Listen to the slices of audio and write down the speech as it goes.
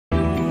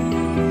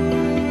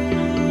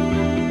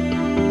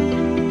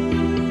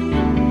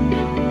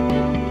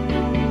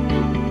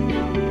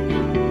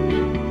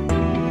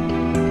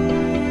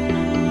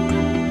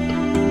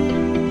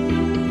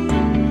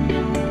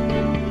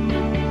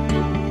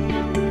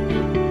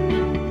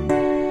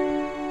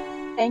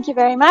Thank you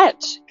very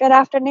much. Good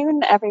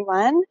afternoon,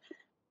 everyone.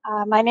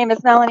 My name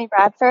is Melanie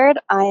Bradford.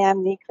 I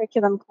am the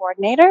Curriculum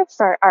Coordinator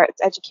for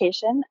Arts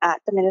Education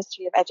at the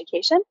Ministry of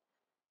Education,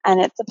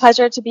 and it's a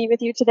pleasure to be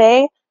with you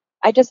today.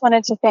 I just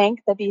wanted to thank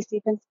the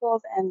BC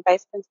Principals and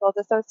Vice Principals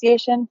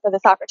Association for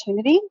this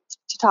opportunity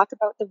to talk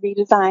about the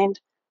redesigned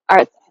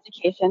arts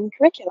education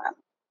curriculum.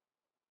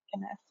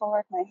 I'm going to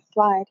forward my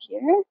slide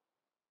here.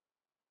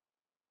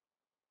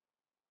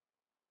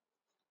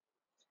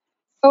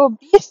 So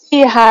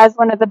BC has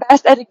one of the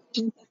best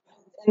education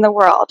systems in the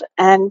world,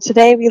 and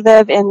today we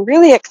live in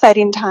really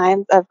exciting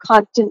times of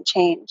constant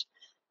change.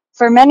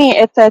 For many,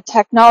 it's a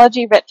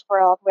technology-rich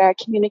world where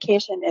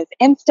communication is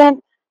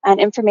instant and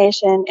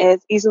information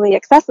is easily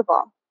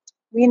accessible.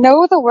 We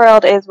know the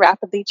world is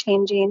rapidly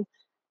changing,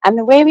 and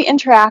the way we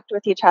interact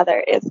with each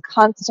other is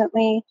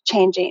constantly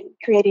changing,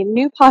 creating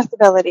new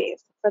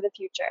possibilities for the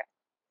future.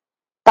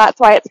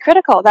 That's why it's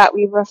critical that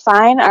we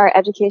refine our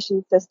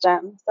education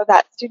system so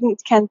that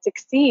students can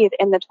succeed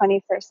in the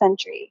 21st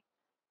century.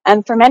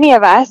 And for many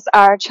of us,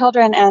 our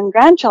children and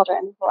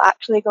grandchildren will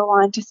actually go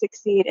on to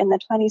succeed in the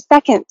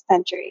 22nd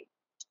century.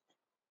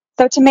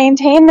 So to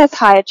maintain this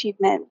high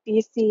achievement,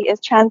 BC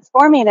is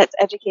transforming its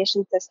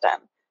education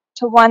system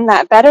to one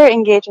that better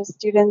engages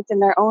students in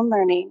their own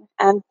learning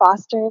and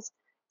fosters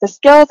the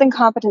skills and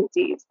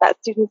competencies that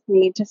students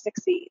need to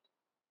succeed.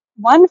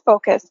 One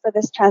focus for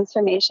this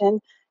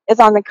transformation is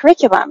on the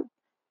curriculum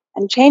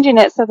and changing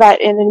it so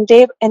that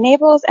it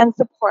enables and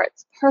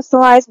supports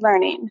personalized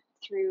learning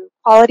through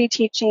quality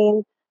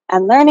teaching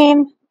and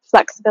learning,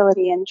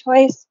 flexibility and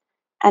choice,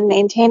 and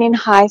maintaining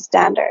high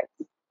standards.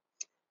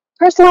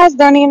 Personalized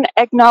learning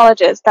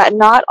acknowledges that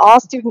not all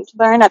students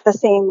learn at the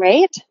same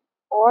rate,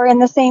 or in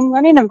the same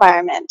learning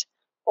environment,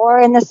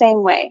 or in the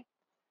same way.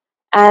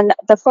 And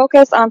the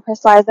focus on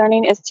personalized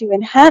learning is to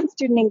enhance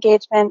student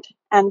engagement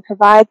and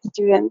provide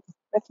students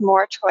with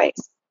more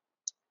choice.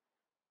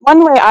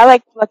 One way I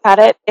like to look at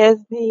it is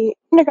the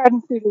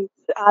kindergarten students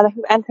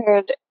who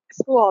entered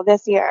school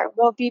this year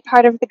will be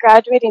part of the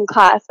graduating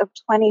class of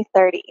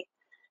 2030.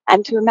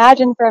 And to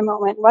imagine for a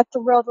moment what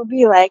the world will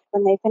be like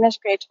when they finish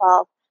grade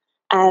 12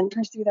 and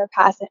pursue their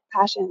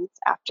passions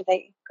after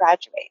they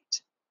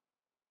graduate.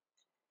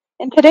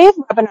 In today's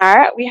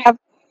webinar, we have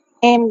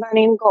main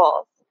learning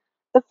goals.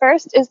 The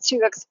first is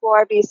to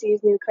explore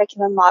BC's new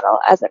curriculum model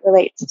as it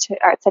relates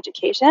to arts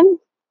education.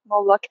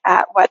 We'll look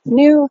at what's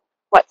new,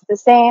 what's the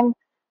same,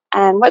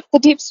 and what's the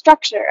deep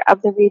structure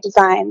of the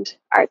redesigned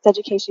arts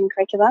education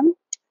curriculum.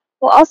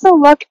 We'll also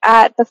look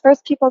at the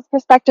First Peoples'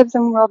 perspectives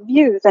and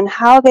worldviews and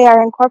how they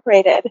are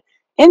incorporated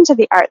into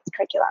the arts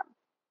curriculum.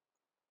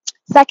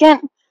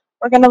 Second,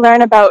 we're going to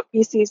learn about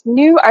BC's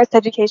new arts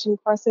education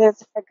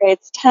courses for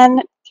grades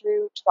 10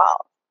 through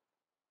 12.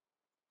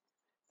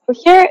 So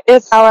here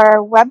is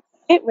our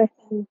website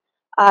within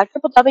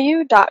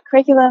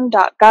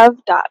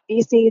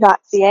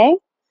www.curriculum.gov.bc.ca.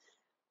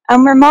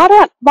 And we're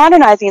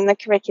modernizing the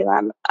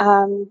curriculum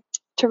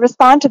to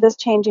respond to this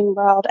changing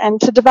world.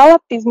 And to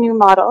develop these new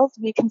models,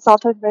 we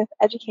consulted with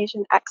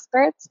education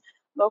experts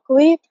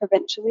locally,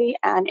 provincially,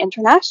 and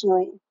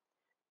internationally.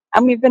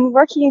 And we've been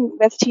working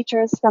with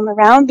teachers from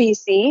around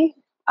BC,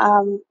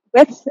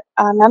 with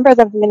members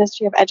of the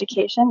Ministry of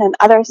Education and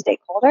other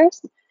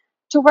stakeholders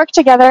to work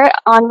together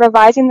on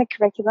revising the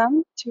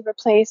curriculum to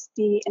replace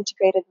the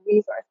integrated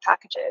resource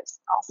packages,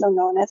 also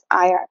known as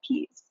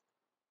IRPs.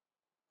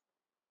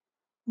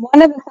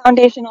 One of the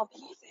foundational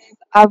pieces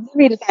of the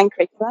redesigned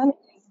curriculum is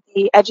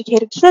the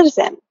educated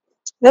citizen.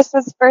 This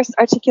was first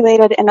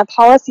articulated in a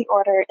policy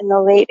order in the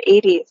late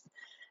 80s,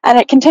 and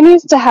it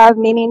continues to have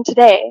meaning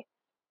today.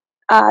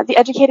 The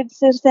educated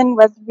citizen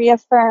was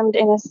reaffirmed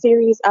in a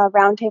series of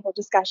roundtable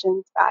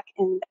discussions back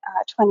in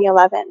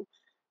 2011,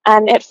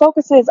 and it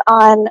focuses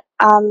on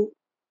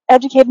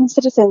educated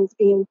citizens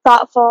being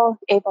thoughtful,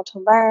 able to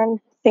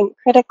learn, think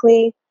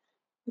critically,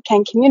 who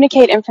can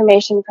communicate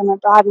information from a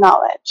broad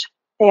knowledge.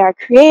 They are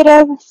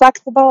creative,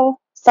 flexible,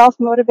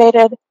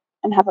 self-motivated,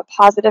 and have a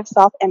positive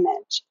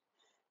self-image.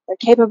 They're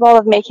capable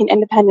of making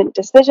independent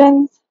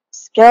decisions,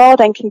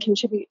 skilled and can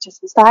contribute to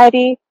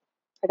society,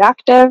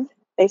 productive.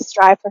 They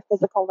strive for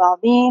physical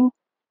well-being,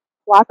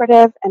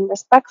 cooperative, and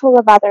respectful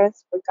of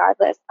others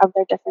regardless of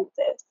their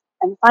differences.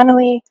 And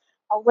finally,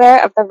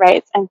 aware of the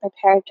rights and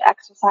prepared to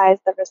exercise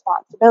the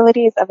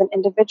responsibilities of an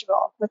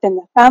individual within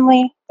the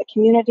family, the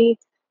community,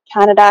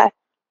 Canada,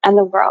 and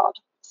the world.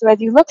 So as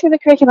you look through the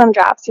curriculum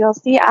drafts, you'll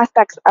see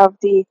aspects of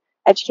the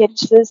educated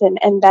citizen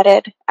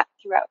embedded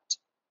throughout.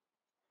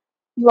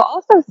 You will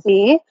also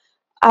see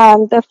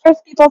the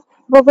First Peoples'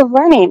 principles of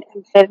learning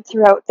embedded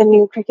throughout the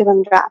new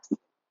curriculum drafts.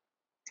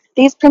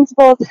 These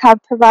principles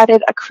have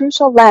provided a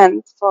crucial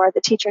lens for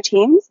the teacher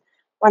teams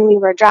when we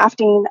were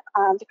drafting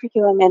the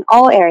curriculum in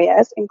all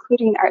areas,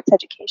 including arts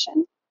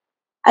education.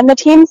 And the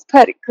teams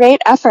put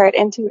great effort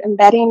into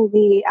embedding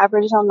the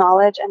Aboriginal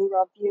knowledge and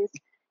worldviews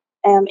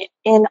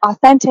in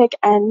authentic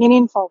and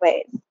meaningful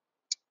ways.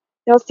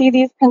 You'll see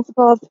these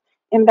principles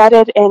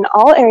embedded in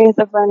all areas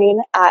of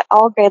learning at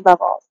all grade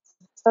levels,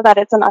 so that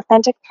it's an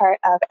authentic part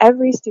of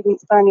every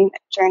student's learning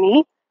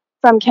journey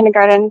from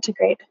kindergarten to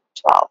grade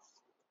 12.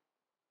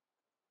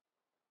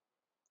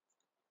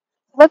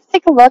 Let's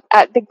take a look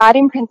at the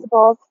guiding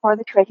principles for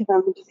the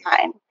curriculum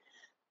design.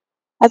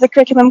 As a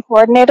curriculum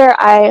coordinator,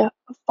 I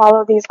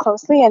follow these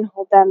closely and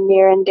hold them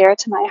near and dear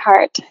to my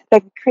heart.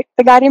 The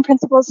guiding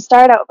principles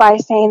start out by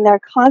saying they're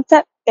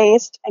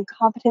concept-based and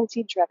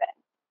competency-driven.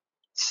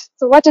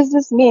 So what does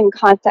this mean,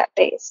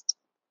 concept-based?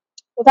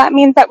 Well, that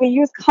means that we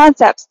use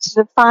concepts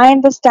to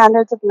define the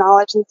standards of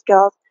knowledge and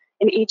skills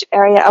in each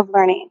area of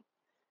learning.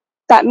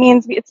 That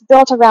means it's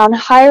built around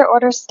higher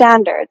order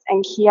standards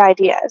and key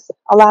ideas,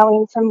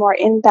 allowing for more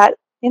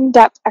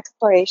in-depth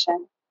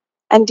exploration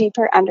and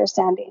deeper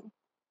understanding.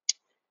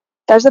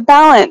 There's a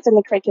balance in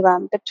the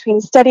curriculum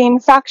between studying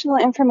factual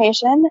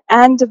information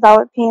and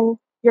developing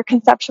your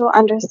conceptual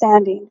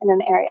understanding in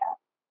an area.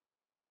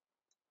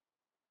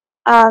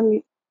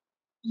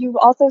 You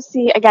also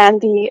see, again,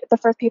 the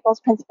first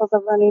people's principles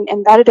of learning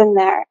embedded in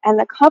there, and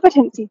the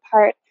competency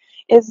part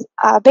is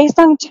based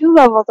on two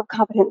levels of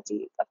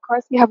competencies. Of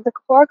course, we have the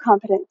core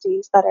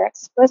competencies that are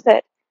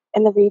explicit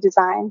in the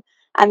redesign,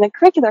 and the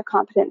curricular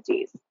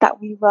competencies that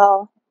we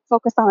will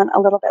focus on a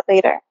little bit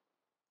later.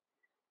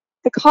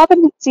 The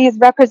competencies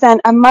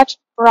represent a much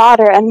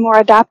broader and more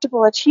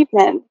adaptable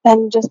achievement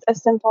than just a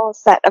simple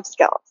set of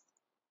skills.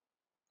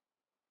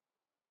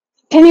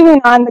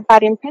 Continuing on the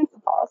guiding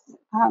principles,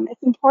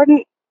 it's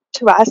important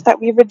to us that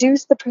we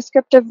reduce the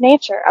prescriptive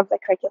nature of the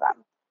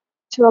curriculum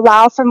to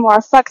allow for more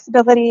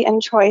flexibility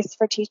and choice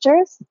for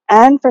teachers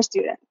and for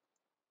students,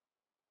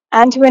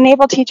 and to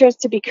enable teachers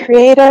to be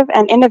creative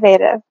and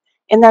innovative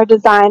in their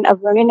design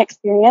of learning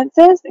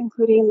experiences,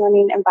 including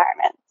learning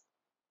environments.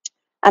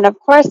 And of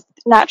course,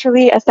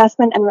 naturally,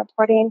 assessment and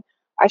reporting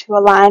are to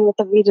align with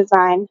the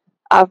redesign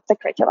of the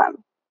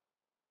curriculum.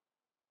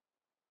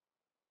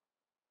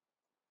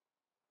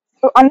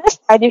 So on this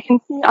slide, you can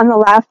see on the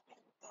left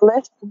the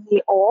list of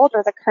the old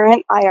or the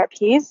current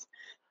IRPs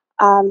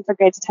for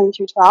grades 10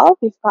 through 12.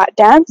 We've got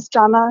dance,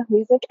 drama,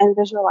 music, and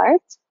visual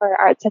arts for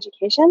arts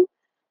education.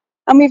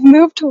 And we've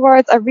moved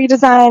towards a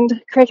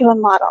redesigned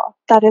curriculum model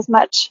that is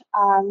much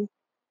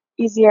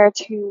easier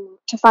to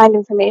find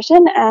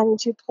information and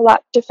to pull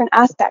up different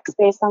aspects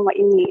based on what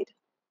you need.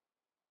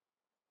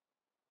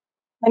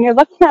 When you're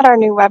looking at our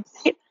new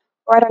website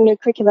or at our new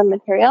curriculum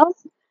materials,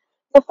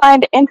 you'll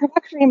find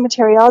introductory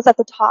materials at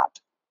the top,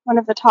 one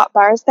of the top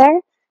bars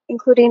there,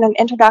 including an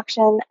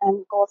introduction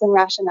and goals and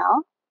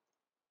rationale.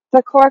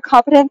 The core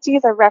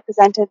competencies are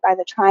represented by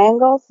the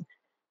triangles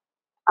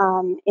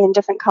in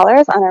different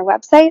colors on our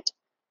website.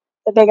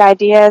 The big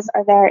ideas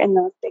are there in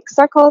those big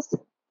circles.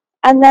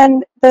 And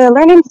then the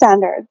learning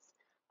standards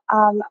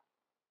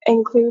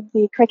include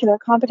the curricular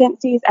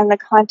competencies and the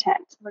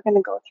content. We're going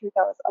to go through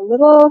those a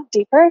little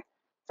deeper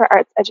for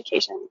arts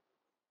education.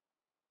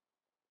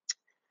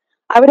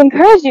 I would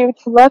encourage you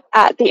to look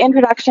at the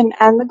introduction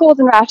and the goals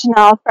and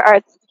rationale for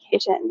arts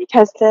education,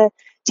 because the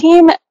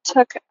team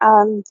took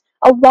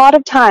a lot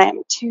of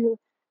time to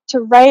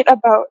write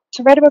about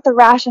the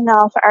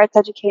rationale for arts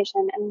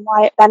education and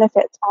why it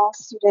benefits all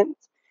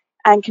students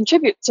and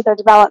contributes to their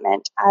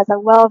development as a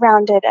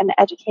well-rounded and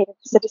educated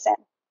citizen.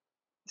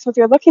 So if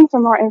you're looking for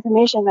more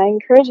information, I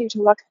encourage you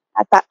to look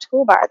at that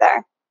toolbar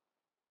there.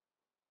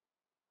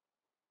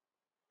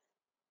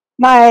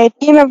 My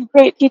team of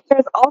great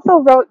teachers also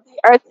wrote the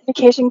arts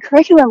education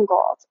curriculum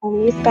goals,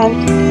 and we spent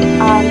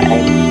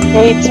a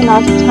great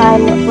amount of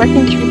time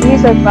working through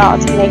these as well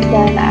to make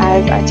them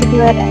as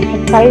articulate and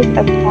concise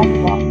as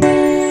possible.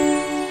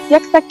 The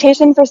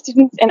expectation for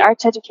students in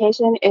arts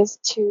education is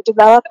to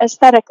develop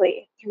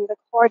aesthetically through the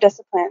core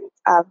disciplines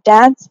of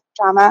dance,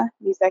 drama,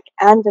 music,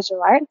 and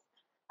visual arts,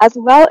 as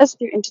well as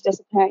through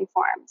interdisciplinary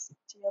forms.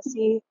 So you'll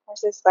see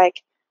courses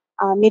like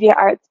media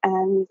arts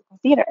and musical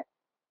theater.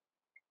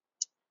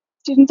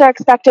 Students are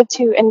expected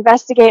to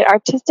investigate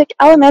artistic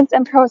elements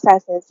and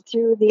processes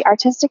through the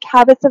artistic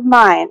habits of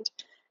mind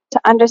to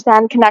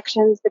understand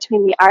connections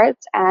between the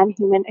arts and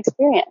human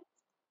experience.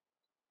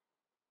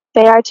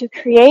 They are to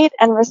create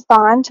and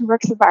respond to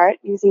works of art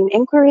using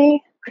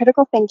inquiry,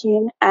 critical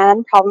thinking,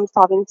 and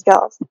problem-solving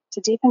skills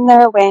to deepen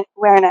their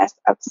awareness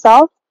of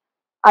self,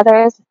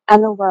 others,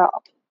 and the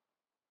world.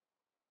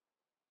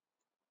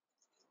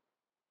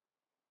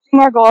 Two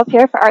more goals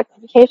here for arts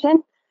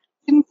education.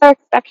 Students are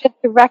expected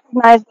to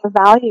recognize the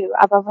value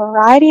of a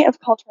variety of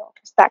cultural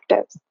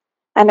perspectives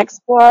and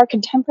explore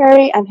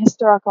contemporary and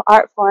historical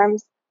art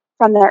forms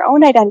from their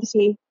own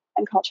identity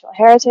and cultural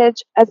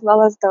heritage, as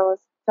well as those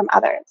from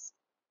others.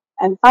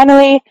 And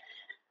finally,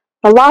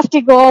 the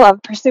lofty goal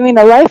of pursuing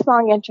a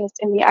lifelong interest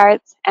in the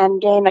arts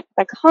and gain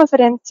the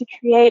confidence to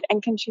create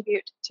and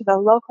contribute to the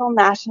local,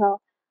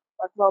 national,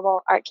 or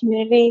global art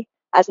community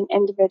as an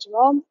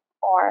individual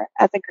or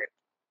as a group.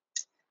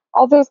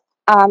 All those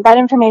that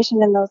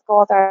information and those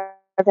goals are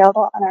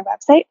available on our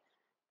website,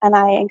 and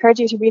I encourage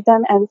you to read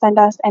them and send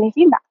us any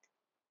feedback.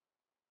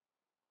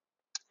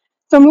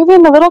 So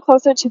moving a little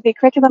closer to the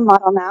curriculum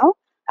model now,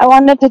 I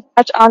wanted to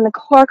touch on the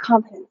core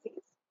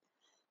competencies.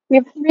 We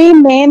have three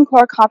main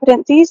core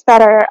competencies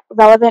that are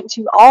relevant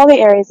to all the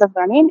areas of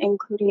learning,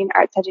 including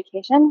arts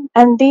education,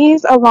 and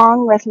these,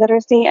 along with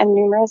literacy and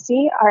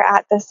numeracy, are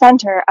at the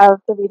center of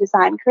the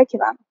redesigned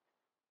curriculum.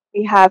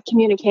 We have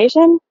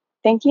communication,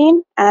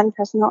 thinking, and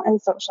personal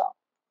and social.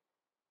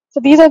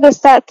 So these are the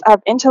sets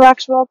of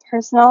intellectual,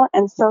 personal,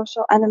 and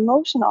social and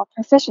emotional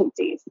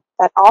proficiencies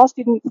that all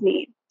students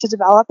need to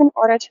develop in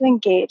order to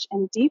engage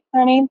in deep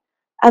learning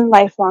and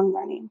lifelong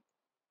learning.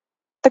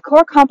 The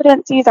core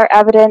competencies are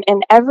evident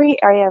in every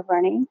area of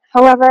learning.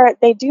 However,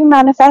 they do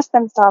manifest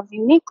themselves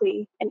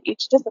uniquely in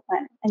each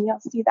discipline, and you'll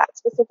see that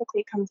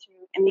specifically come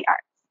through in the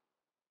arts.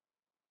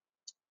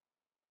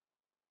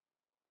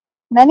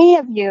 Many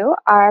of you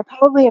are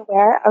probably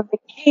aware of the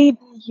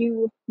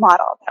KDU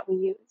model that we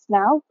use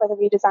now for the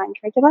redesigned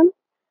curriculum.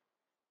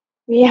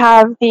 We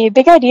have the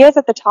big ideas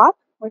at the top,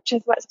 which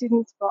is what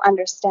students will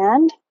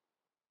understand.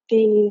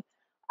 The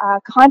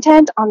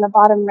content on the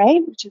bottom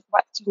right, which is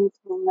what students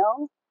will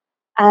know.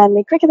 And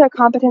the curricular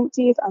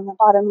competencies on the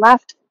bottom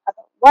left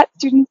about what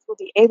students will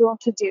be able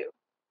to do.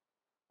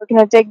 We're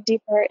going to dig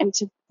deeper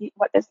into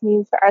what this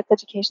means for arts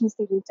education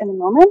students in a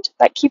moment,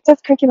 but keep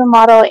this curriculum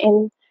model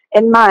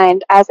in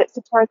mind as it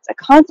supports a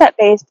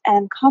concept-based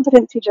and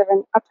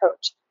competency-driven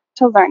approach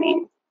to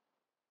learning.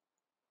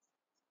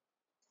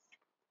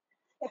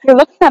 If you're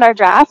looking at our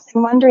drafts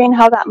and wondering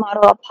how that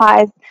model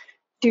applies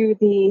to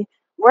the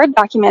Word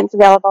documents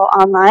available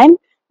online,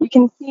 you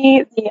can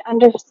see the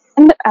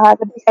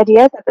big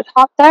ideas at the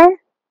top there,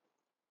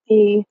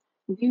 the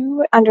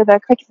view under the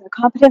curricular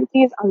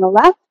competencies on the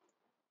left,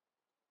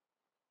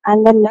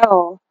 and the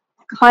know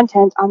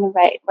content on the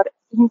right, what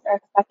students are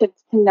expected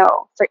to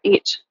know for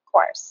each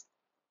course.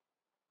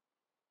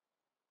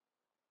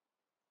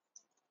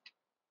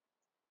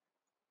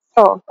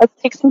 So let's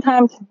take some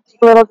time to dig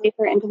a little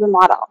deeper into the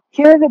model.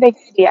 Here are the big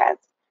ideas.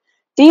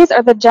 These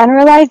are the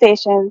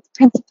generalizations,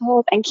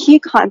 principles, and key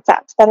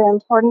concepts that are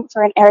important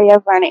for an area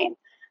of learning.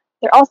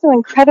 They're also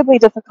incredibly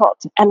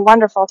difficult and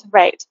wonderful to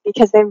write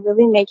because they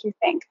really make you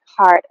think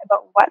hard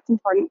about what's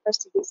important for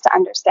students to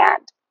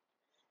understand.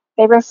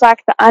 They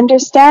reflect the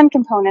understand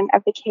component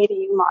of the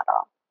KDU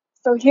model.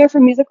 So here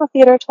for Musical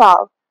Theater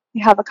 12,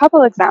 we have a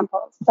couple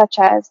examples, such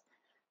as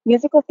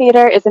musical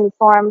theater is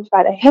informed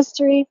by the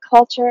history,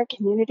 culture,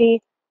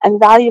 community,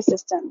 and value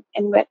system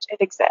in which it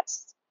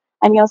exists.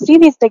 And you'll see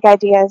these big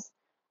ideas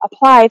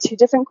apply to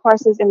different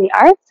courses in the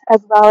arts,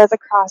 as well as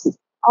across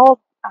all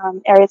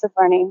areas of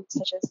learning,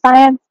 such as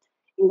science,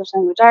 English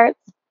language arts,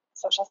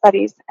 social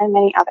studies, and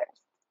many others.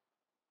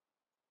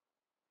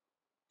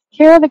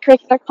 Here are the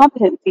curricular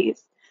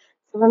competencies.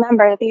 So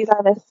remember, these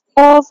are the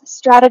skills,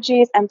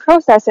 strategies, and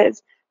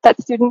processes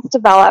that students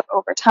develop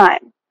over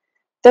time.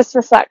 This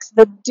reflects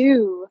the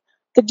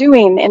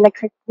doing in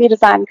the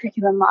redesigned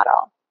curriculum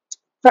model.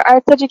 For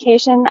arts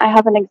education, I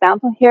have an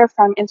example here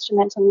from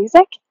instrumental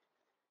music.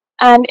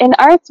 And in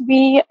arts,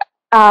 we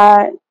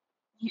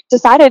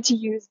decided to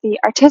use the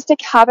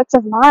artistic habits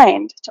of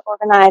mind to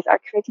organize our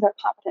curricular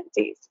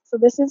competencies. So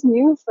this is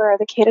new for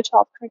the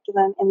K-12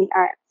 curriculum in the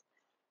arts.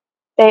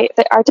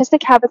 The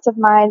artistic habits of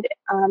mind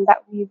that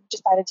we've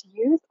decided to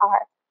use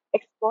are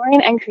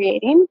exploring and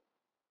creating,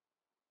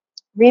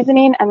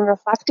 reasoning and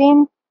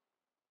reflecting,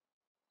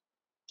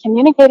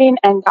 communicating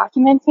and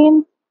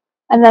documenting,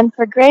 and then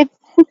for grades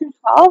 10 through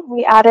 12,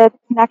 we added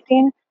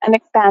connecting and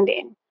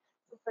expanding.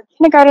 So for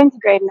kindergarten to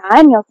grade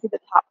 9, you'll see the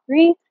top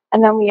three,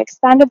 and then we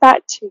expanded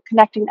that to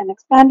connecting and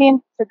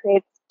expanding for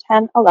grades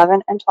 10,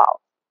 11, and 12.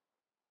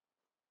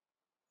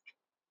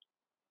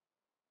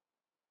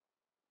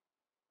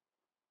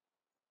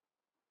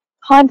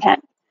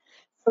 Content.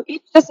 So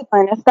each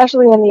discipline,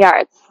 especially in the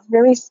arts, has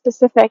really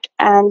specific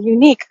and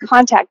unique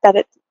content that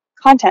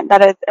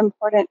is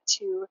important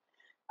to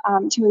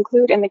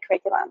include in the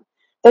curriculum.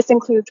 This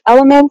includes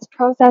elements,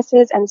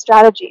 processes, and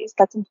strategies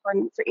that's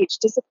important for each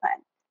discipline.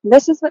 And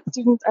this is what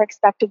students are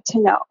expected to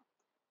know.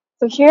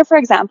 So here, for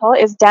example,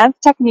 is Dance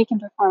Technique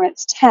and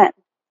Performance 10.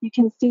 You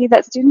can see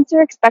that students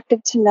are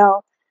expected to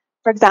know,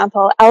 for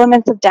example,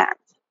 elements of dance,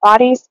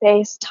 body,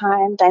 space,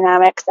 time,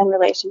 dynamics, and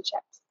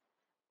relationships.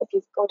 If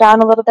you go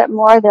down a little bit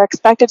more, they're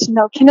expected to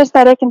know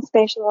kinesthetic and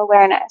spatial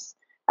awareness,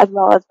 as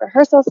well as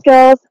rehearsal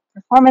skills,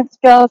 performance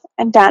skills,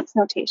 and dance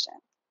notation.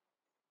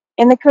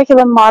 In the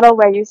curriculum model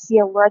where you see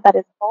a word that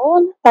is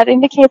bold, that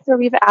indicates where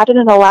we've added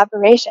an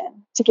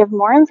elaboration to give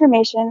more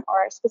information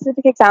or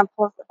specific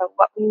examples about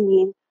what we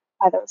mean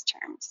by those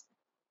terms.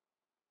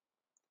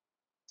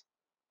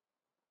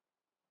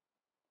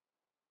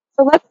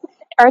 So let's look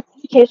at arts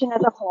education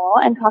as a whole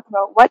and talk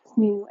about what's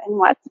new and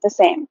what's the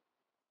same.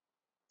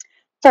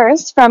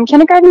 First, from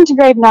kindergarten to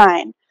grade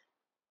 9,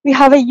 we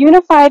have a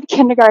unified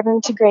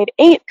kindergarten to grade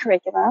 8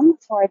 curriculum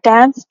for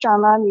dance,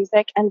 drama,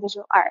 music, and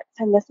visual arts,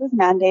 and this was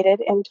mandated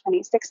in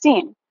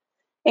 2016.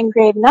 In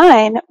grade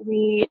 9,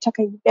 we took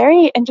a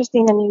very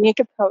interesting and unique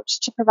approach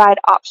to provide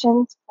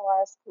options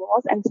for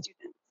schools and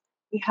students.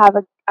 We have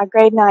a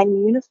grade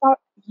 9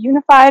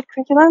 unified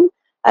curriculum,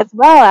 as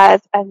well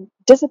as a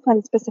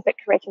discipline-specific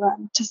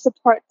curriculum to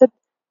support the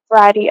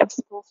variety of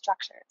school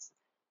structures.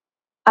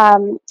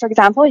 For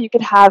example, you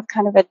could have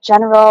kind of a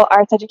general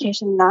Arts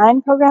Education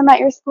 9 program at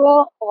your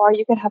school, or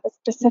you could have a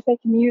specific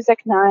Music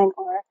 9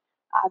 or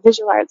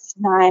Visual Arts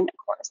 9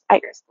 course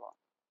at your school.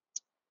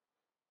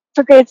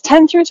 For grades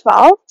 10 through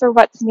 12, for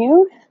what's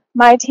new,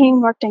 my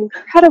team worked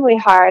incredibly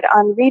hard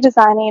on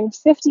redesigning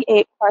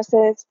 58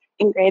 courses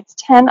in grades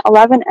 10,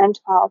 11, and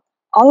 12,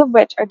 all of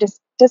which are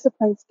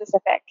discipline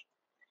specific.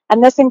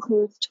 And this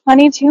includes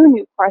 22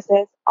 new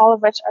courses, all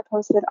of which are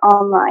posted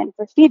online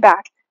for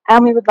feedback,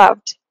 and we would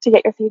love to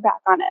get your feedback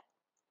on it.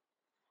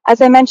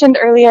 As I mentioned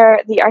earlier,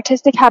 the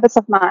artistic habits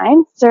of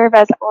mind serve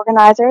as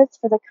organizers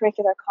for the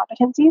curricular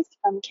competencies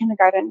from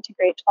kindergarten to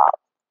grade 12.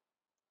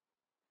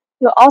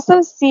 You'll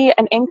also see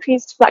an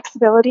increased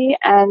flexibility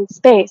and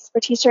space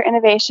for teacher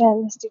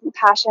innovation, student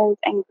passions,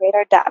 and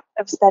greater depth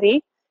of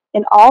study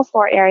in all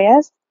 4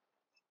 areas,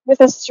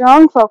 with a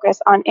strong focus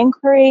on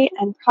inquiry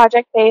and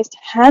project-based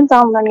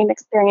hands-on learning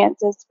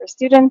experiences for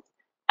students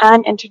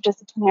and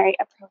interdisciplinary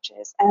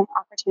approaches and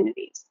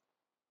opportunities.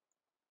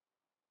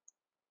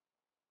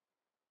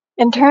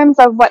 In terms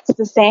of what's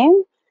the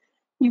same,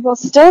 you will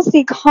still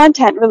see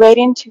content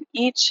relating to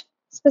each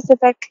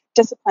specific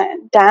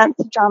discipline: dance,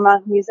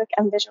 drama, music,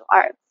 and visual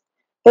arts.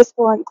 This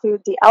will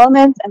include the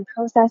elements and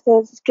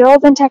processes,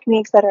 skills, and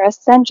techniques that are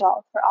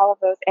essential for all of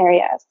those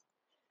areas.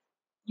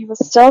 You will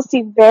still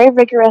see very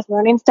rigorous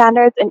learning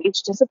standards in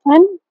each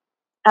discipline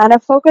and a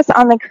focus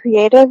on the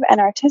creative and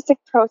artistic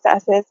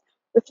processes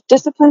with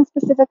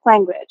discipline-specific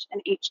language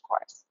in each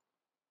course.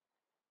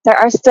 There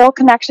are still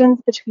connections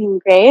between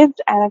grades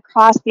and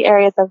across the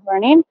areas of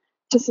learning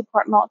to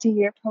support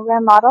multi-year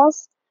program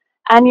models,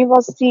 and you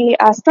will see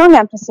a strong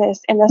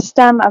emphasis in the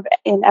STEM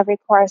in every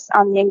course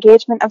on the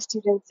engagement of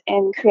students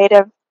in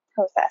creative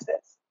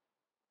processes.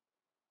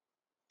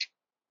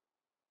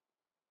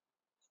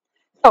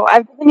 So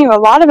I've given you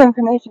a lot of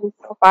information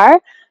so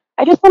far.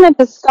 I just wanted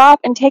to stop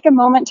and take a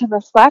moment to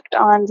reflect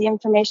on the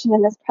information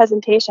in this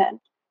presentation.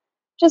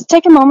 Just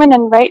take a moment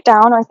and write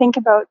down or think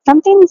about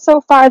something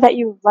so far that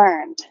you've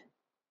learned,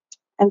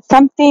 and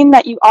something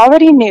that you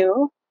already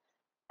knew,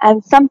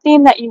 and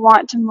something that you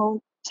want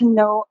to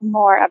know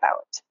more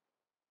about.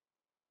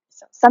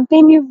 So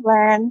something you've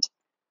learned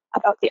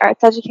about the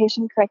arts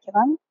education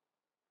curriculum,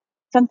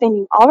 something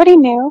you already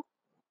knew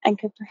and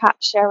could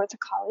perhaps share with a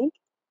colleague,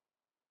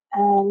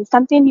 and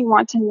something you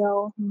want to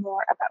know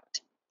more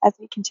about as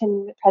we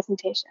continue the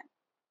presentation.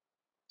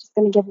 Just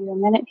going to give you a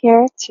minute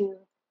here to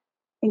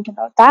think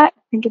about that,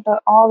 think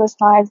about all the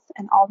slides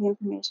and all the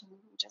information we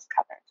just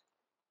covered.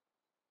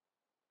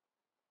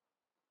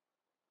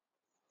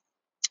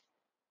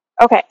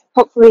 Okay,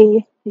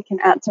 hopefully you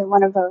can answer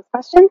one of those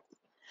questions.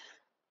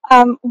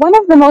 One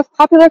of the most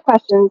popular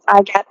questions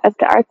I get as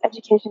the Arts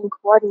Education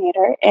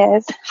Coordinator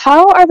is,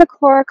 how are the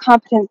core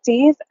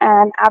competencies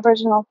and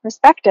Aboriginal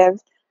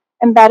perspectives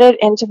embedded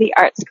into the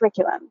arts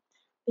curriculum?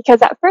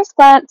 Because at first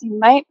glance, you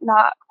might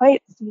not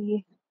quite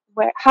see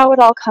how it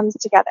all comes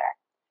together.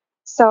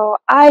 So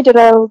I did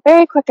a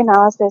very quick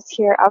analysis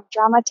here of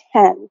Drama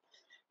 10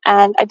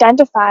 and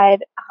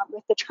identified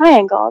with the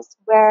triangles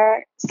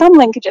where some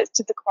linkages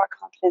to the core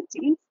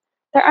competencies.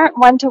 There aren't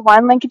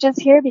one-to-one linkages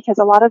here because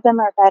a lot of them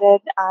are vetted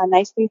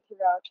nicely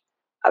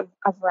throughout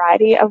a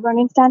variety of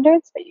learning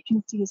standards, but you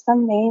can see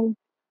some main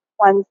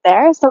ones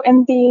there. So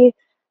in the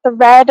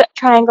red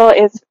triangle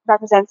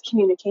represents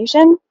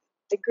communication.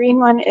 The green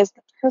one is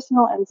the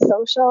personal and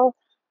social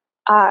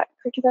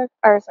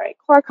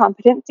core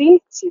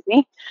competency,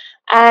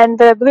 and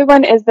the blue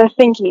one is the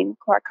thinking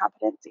core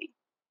competency.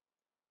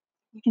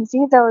 You can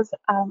see those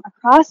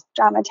across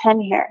Drama 10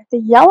 here. The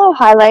yellow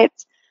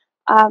highlights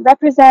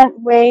represent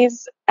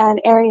ways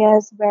and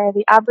areas where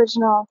the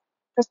Aboriginal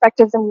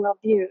perspectives and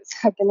worldviews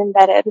have been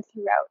embedded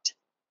throughout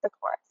the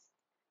course.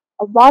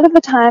 A lot of the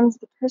times,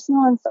 the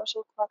personal and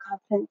social core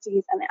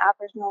competencies and the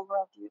Aboriginal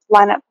worldviews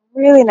line up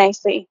really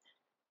nicely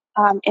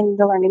in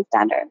the learning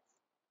standards.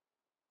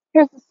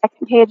 Here's the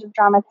second page of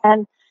Drama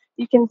 10.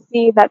 You can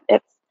see that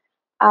it's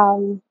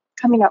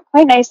coming out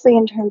quite nicely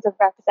in terms of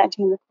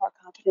representing the core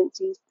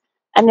competencies.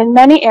 And in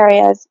many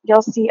areas,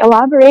 you'll see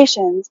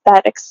elaborations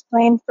that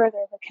explain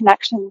further the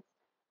connection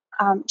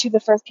to the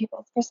First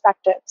Peoples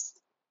perspectives.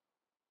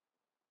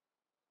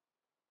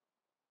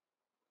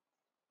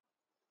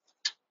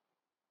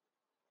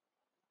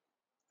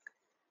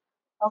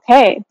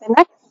 Okay, the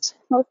next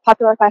most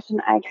popular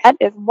question I get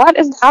is, what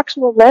is the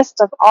actual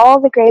list of all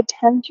the grade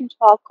 10 through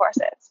 12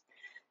 courses?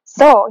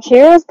 So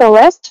here's the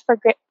list for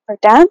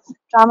dance,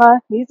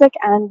 drama, music,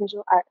 and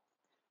visual arts.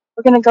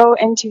 We're going to go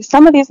into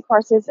some of these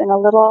courses in a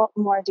little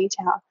more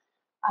detail.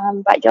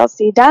 But you'll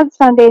see Dance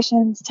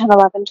Foundations 10,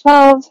 11,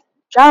 12,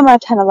 Drama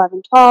 10,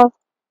 11, 12,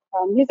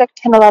 Music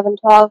 10, 11,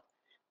 12,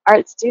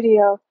 Art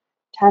Studio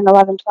 10,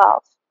 11,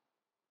 12.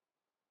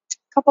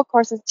 A couple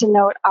courses to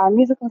note are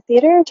Musical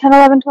Theater 10,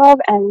 11, 12,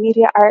 and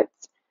Media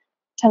Arts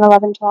 10,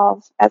 11,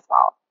 12 as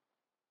well.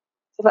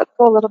 So let's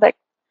go a little bit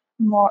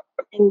more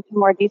into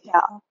more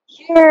detail.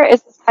 Here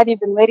is the slide you've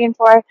been waiting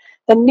for,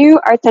 the new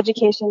arts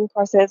education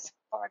courses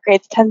for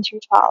grades 10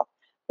 through 12.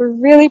 We're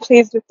really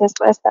pleased with this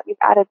list that we've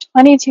added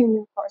 22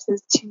 new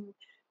courses to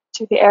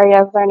to the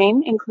area of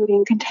learning,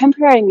 including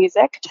contemporary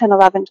music, 10,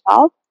 11,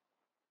 12.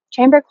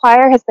 Chamber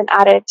choir has been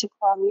added to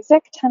choral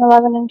music, 10,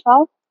 11, and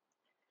 12.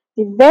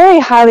 The very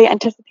highly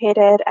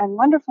anticipated and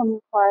wonderful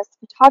new course,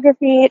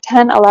 photography,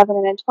 10,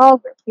 11, and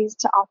 12. We're pleased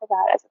to offer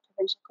that as a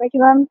provincial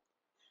curriculum.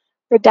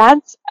 For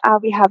dance,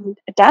 we have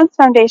Dance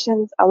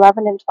Foundations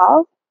 11 and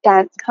 12,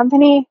 Dance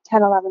Company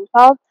 10, 11,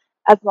 12,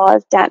 as well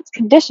as Dance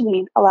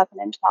Conditioning 11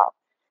 and 12.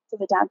 So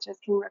the dancers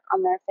can work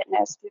on their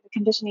fitness through the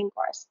conditioning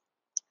course.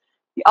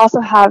 We also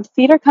have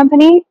Theatre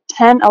Company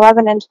 10,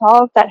 11, and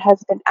 12 that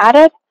has been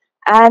added,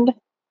 and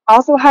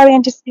also highly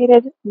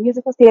anticipated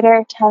musical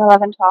theater 10,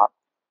 11, 12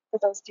 for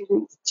those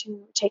students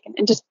to take an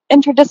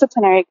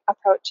interdisciplinary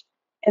approach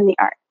in the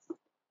arts.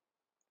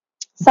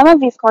 Some of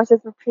these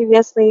courses were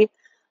previously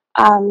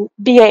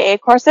BAA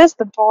courses,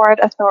 the Board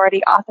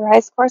Authority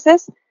Authorized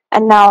courses,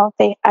 and now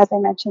they, as I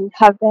mentioned,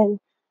 have been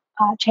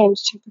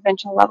changed to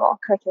provincial level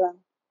curriculum.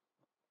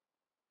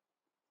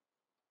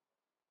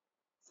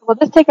 So we'll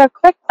just take a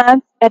quick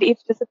glance at each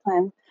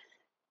discipline.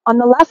 On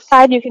the left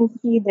side, you can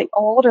see the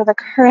old or the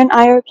current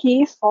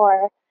IOP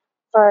for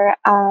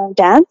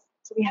dance.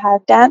 So we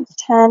have Dance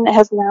 10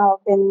 has now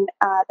been,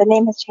 the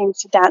name has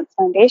changed to Dance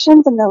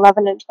Foundations, and the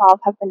 11 and 12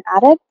 have been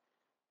added.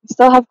 We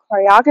still have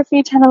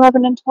choreography 10,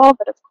 11, and 12,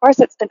 but of course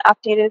it's been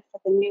updated for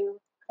the new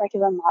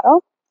curriculum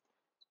model.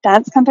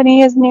 Dance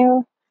Company is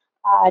new.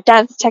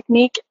 Dance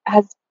Technique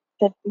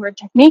the word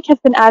technique has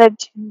been added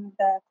to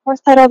the course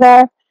title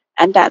there,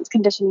 and Dance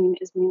Conditioning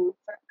is new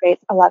for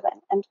grades 11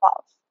 and 12.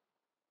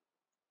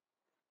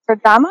 For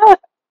drama,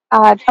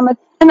 drama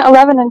 10,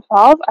 11, and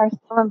 12 are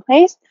still in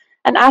place,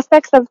 and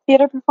aspects of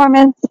theater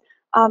performance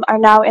are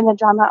now in the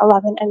drama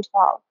 11 and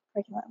 12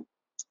 curriculum.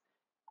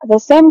 The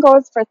same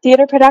goes for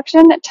theater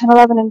production. 10,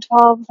 11, and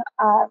 12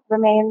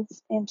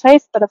 remains in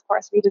place, but of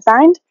course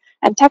redesigned.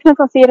 And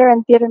technical theater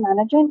and theater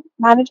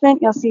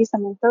management, you'll see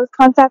some of those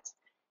concepts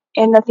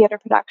in the theater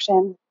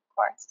production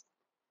course.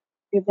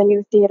 We have the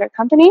new theater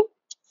company.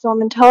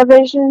 Film and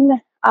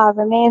television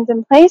remains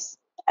in place,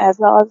 as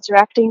well as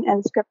directing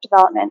and script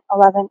development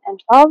 11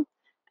 and 12,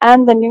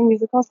 and the new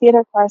musical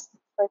theater course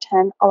for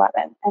 10,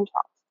 11, and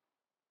 12.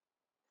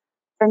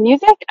 For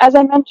music, as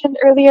I mentioned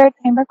earlier,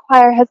 chamber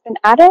choir has been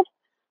added.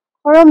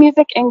 Choral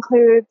music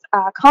includes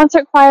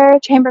concert choir,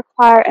 chamber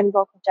choir, and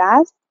vocal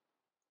jazz.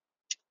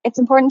 It's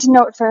important to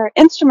note for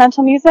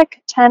instrumental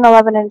music, 10,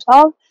 11, and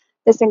 12,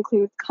 this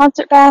includes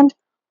concert band,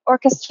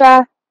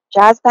 orchestra,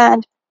 jazz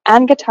band,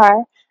 and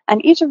guitar,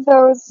 and each of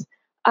those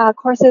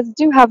courses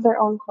do have their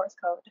own course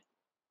code.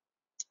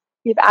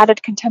 We've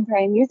added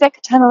contemporary music,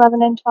 10,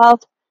 11, and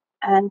 12,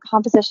 and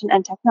composition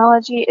and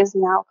technology is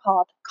now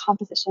called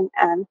composition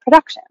and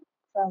production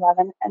for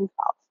 11 and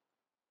 12.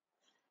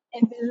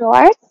 In visual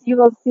arts, you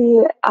will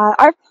see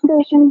Art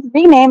Foundations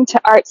renamed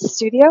to Art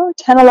Studio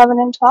 10, 11,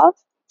 and 12.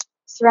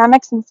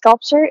 Ceramics and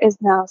Sculpture is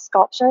now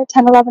Sculpture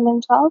 10, 11,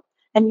 and 12.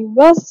 And you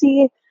will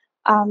see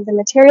the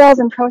materials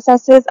and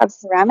processes of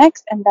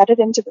ceramics embedded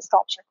into the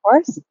sculpture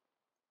course.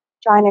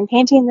 Drawing and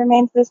painting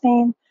remains the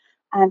same,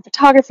 and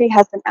photography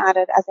has been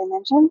added, as I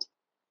mentioned.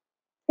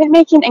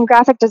 Printmaking and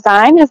graphic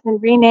design has been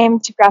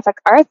renamed to Graphic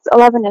Arts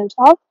 11 and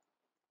 12.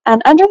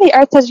 And under the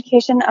arts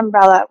education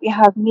umbrella, we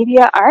have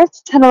media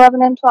arts 10,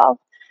 11, and 12.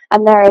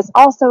 And there is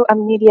also a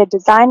media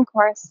design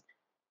course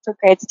for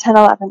grades 10,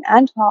 11,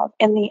 and 12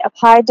 in the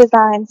applied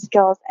design,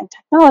 skills, and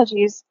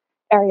technologies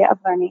area of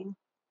learning.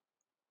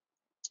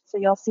 So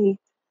you'll see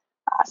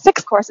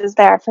 6 courses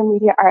there for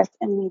media arts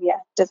and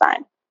media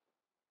design.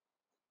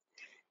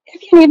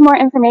 If you need more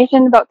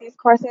information about these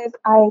courses,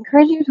 I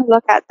encourage you to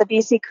look at the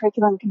BC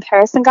Curriculum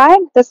Comparison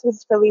Guide. This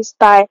was released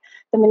by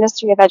the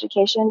Ministry of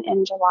Education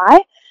in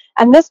July.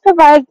 And this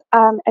provides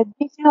a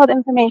detailed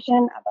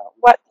information about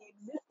what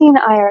the existing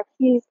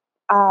IRPs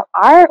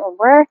are or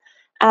were,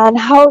 and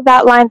how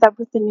that lines up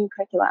with the new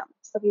curriculum.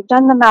 So we've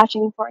done the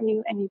matching for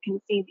you, and you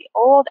can see the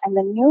old and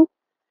the new.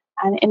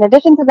 And in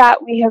addition to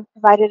that, we have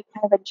provided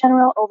kind of a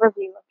general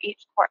overview of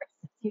each course.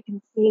 You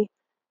can see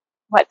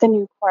what the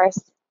new course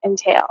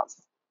entails.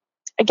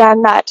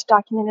 Again, that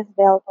document is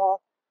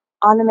available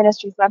on the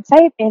ministry's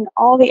website in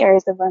all the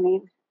areas of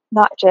learning,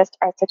 not just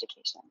arts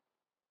education.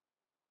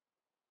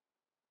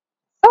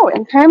 So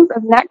in terms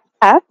of next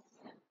steps,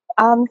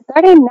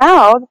 starting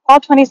now, the fall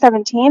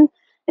 2017,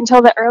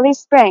 until the early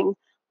spring,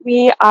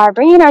 we are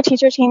bringing our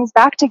teacher teams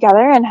back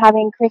together and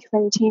having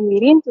curriculum team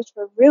meetings, which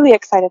we're really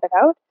excited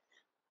about.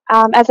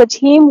 As a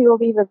team, we will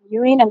be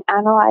reviewing and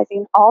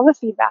analyzing all the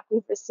feedback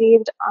we've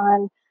received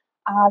on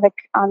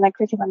the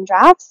curriculum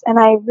drafts, and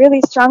I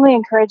really strongly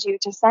encourage you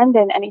to send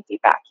in any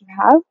feedback you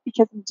have,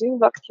 because we do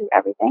look through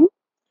everything.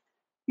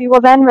 We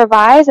will then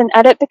revise and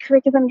edit the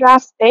curriculum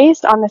drafts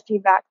based on the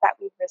feedback that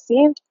we've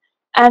received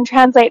and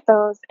translate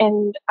those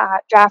in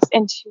drafts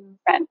into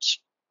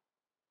French.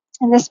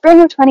 In the spring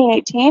of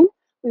 2018,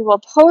 we will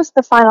post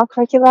the final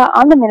curricula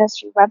on the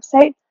ministry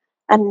website,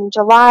 and in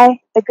July,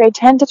 the grade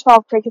 10 to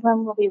 12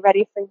 curriculum will be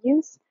ready for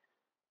use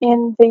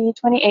in the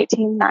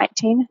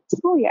 2018-19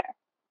 school year.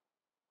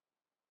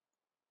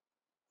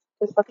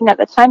 Just looking at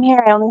the time here,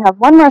 I only have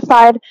one more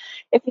slide.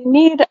 If you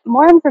need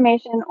more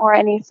information or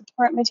any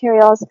support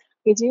materials,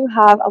 we do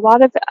have a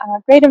lot of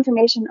great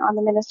information on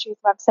the ministry's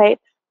website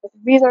with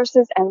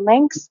resources and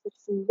links with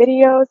some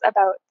videos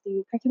about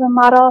the curriculum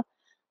model,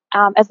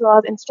 as well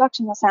as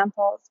instructional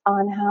samples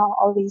on how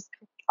all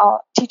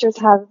teachers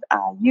have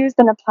used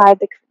and applied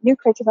the new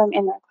curriculum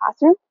in their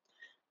classroom.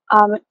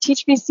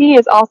 TeachBC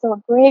is also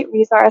a great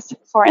resource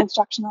for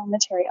instructional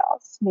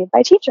materials made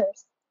by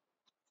teachers.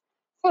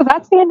 So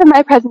that's the end of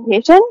my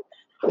presentation.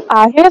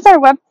 Here's our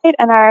website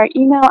and our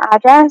email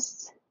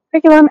address,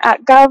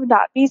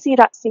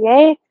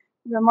 curriculum@gov.bc.ca.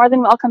 You're more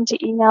than welcome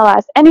to email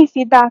us any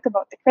feedback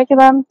about the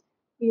curriculum.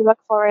 We look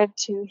forward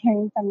to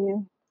hearing from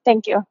you.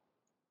 Thank you.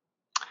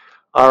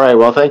 All right,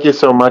 well, thank you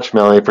so much,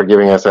 Melanie, for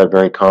giving us that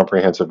very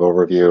comprehensive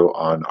overview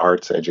on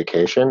arts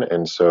education.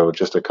 And so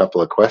just a couple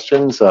of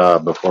questions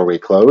before we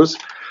close.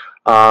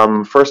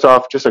 First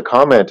off, just a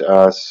comment.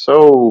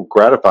 So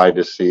gratified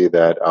to see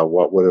that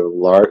what would have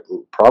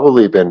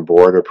probably been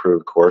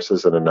board-approved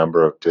courses in a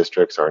number of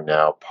districts are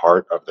now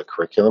part of the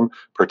curriculum,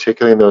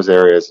 particularly in those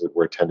areas that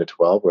were 10 to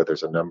 12, where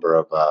there's a number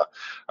of, I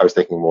was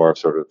thinking more of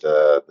sort of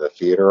the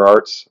theater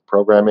arts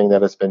programming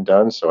that has been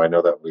done, so I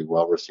know that will be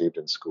well received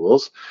in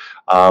schools.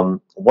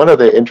 One of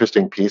the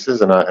interesting pieces,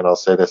 and I'll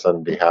say this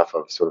on behalf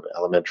of sort of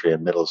elementary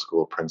and middle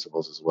school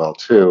principals as well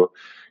too,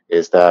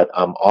 is that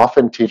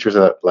often teachers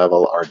at that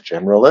level are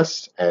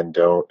generalists and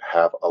don't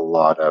have a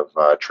lot of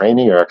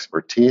training or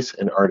expertise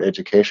in art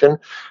education.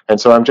 And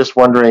so I'm just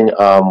wondering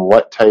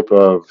what type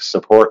of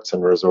supports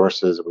and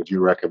resources would you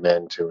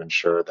recommend to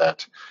ensure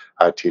that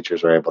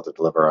teachers are able to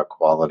deliver a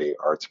quality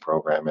arts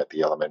program at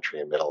the elementary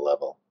and middle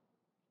level?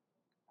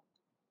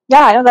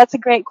 Yeah, I know that's a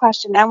great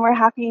question, and we're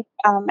happy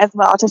as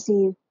well to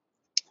see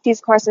these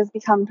courses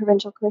become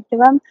provincial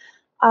curriculum.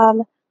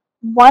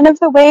 One of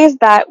the ways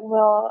that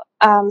will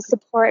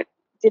support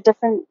the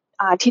different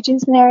teaching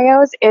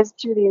scenarios is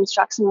through the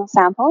instructional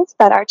samples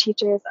that our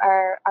teachers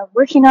are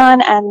working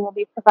on and will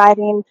be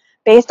providing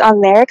based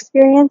on their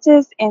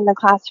experiences in the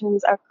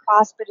classrooms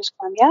across British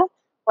Columbia,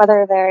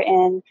 whether they're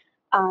in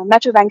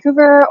Metro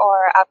Vancouver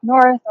or up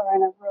north or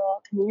in a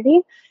rural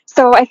community.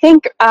 So I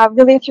think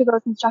really through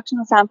those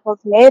instructional samples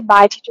made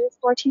by teachers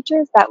for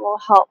teachers, that will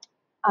help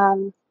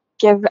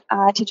give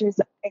teachers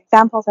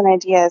examples and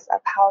ideas of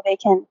how they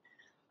can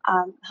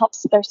help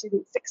their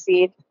students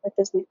succeed with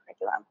this new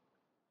curriculum.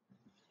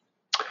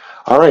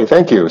 All right,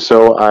 thank you.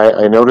 So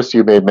I noticed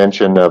you made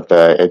mention of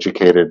the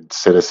educated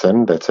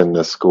citizen that's in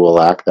the School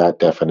Act, that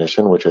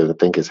definition, which I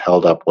think is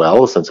held up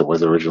well since it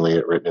was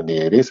originally written in the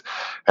 80s,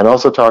 and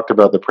also talked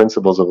about the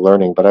principles of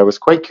learning. But I was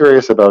quite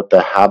curious about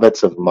the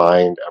habits of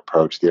mind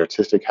approach, the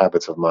artistic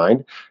habits of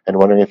mind, and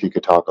wondering if you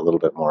could talk a little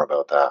bit more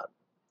about that.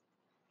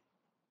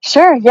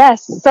 Sure,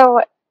 yes.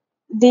 So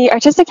the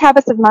artistic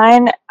habits of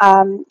mind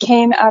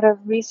came out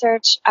of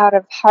research out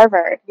of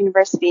Harvard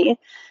University,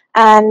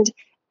 and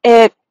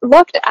it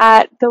looked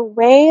at the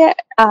way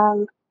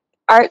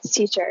arts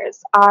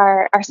teachers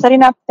are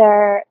setting up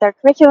their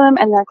curriculum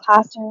and their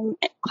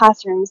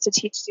classrooms to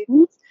teach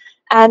students,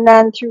 and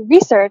then through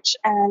research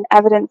and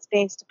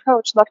evidence-based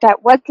approach looked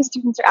at what the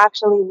students are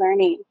actually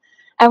learning.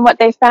 And what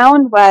they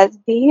found was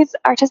these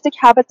artistic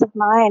habits of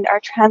mind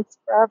are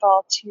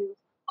transferable to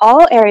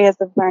all areas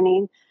of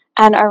learning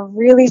and are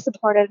really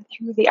supported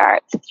through the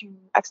arts, through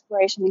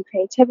exploration and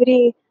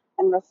creativity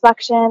and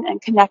reflection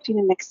and connecting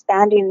and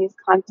expanding these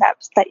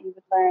concepts that you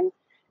would learn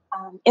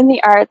in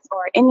the arts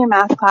or in your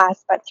math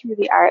class, but through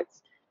the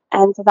arts.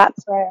 And so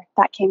that's where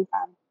that came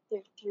from,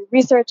 through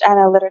research and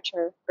a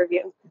literature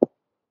review.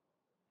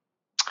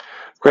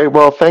 Great.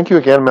 Well, thank you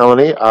again,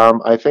 Melanie.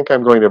 I think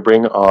I'm going to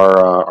bring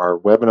our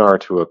webinar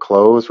to a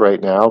close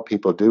right now.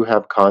 People do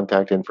have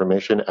contact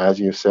information. As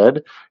you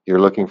said,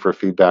 you're looking for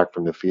feedback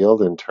from the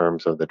field in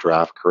terms of the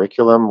draft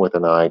curriculum with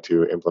an eye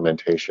to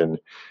implementation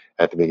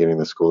at the beginning of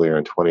the school year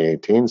in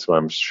 2018. So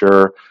I'm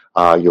sure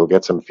you'll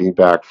get some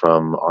feedback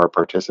from our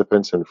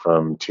participants and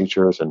from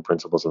teachers and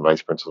principals and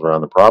vice principals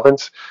around the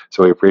province.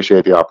 So we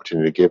appreciate the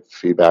opportunity to give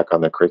feedback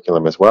on the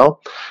curriculum as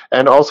well.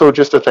 And also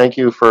just to thank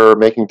you for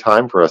making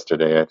time for us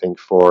today. I think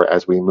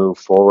as we move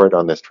forward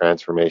on this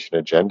transformation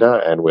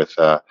agenda and with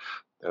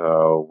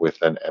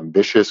an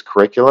ambitious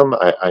curriculum,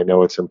 I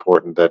know it's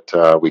important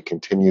that we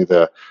continue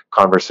the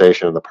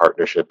conversation and the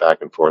partnership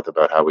back and forth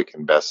about how we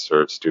can best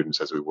serve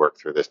students as we work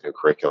through this new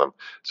curriculum.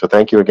 So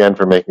thank you again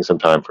for making some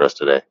time for us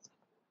today.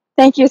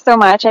 Thank you so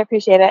much. I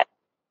appreciate it.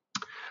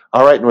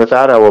 All right, and with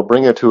that, I will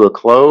bring it to a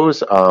close.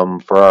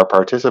 For our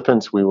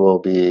participants, we will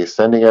be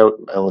sending out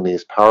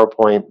Melanie's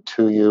PowerPoint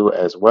to you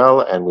as well,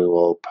 and we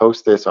will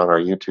post this on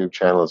our YouTube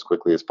channel as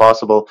quickly as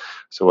possible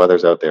so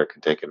others out there can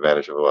take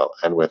advantage of it well.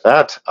 And with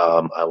that,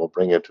 I will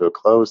bring it to a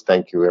close.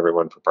 Thank you,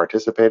 everyone, for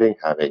participating.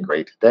 Have a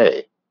great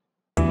day.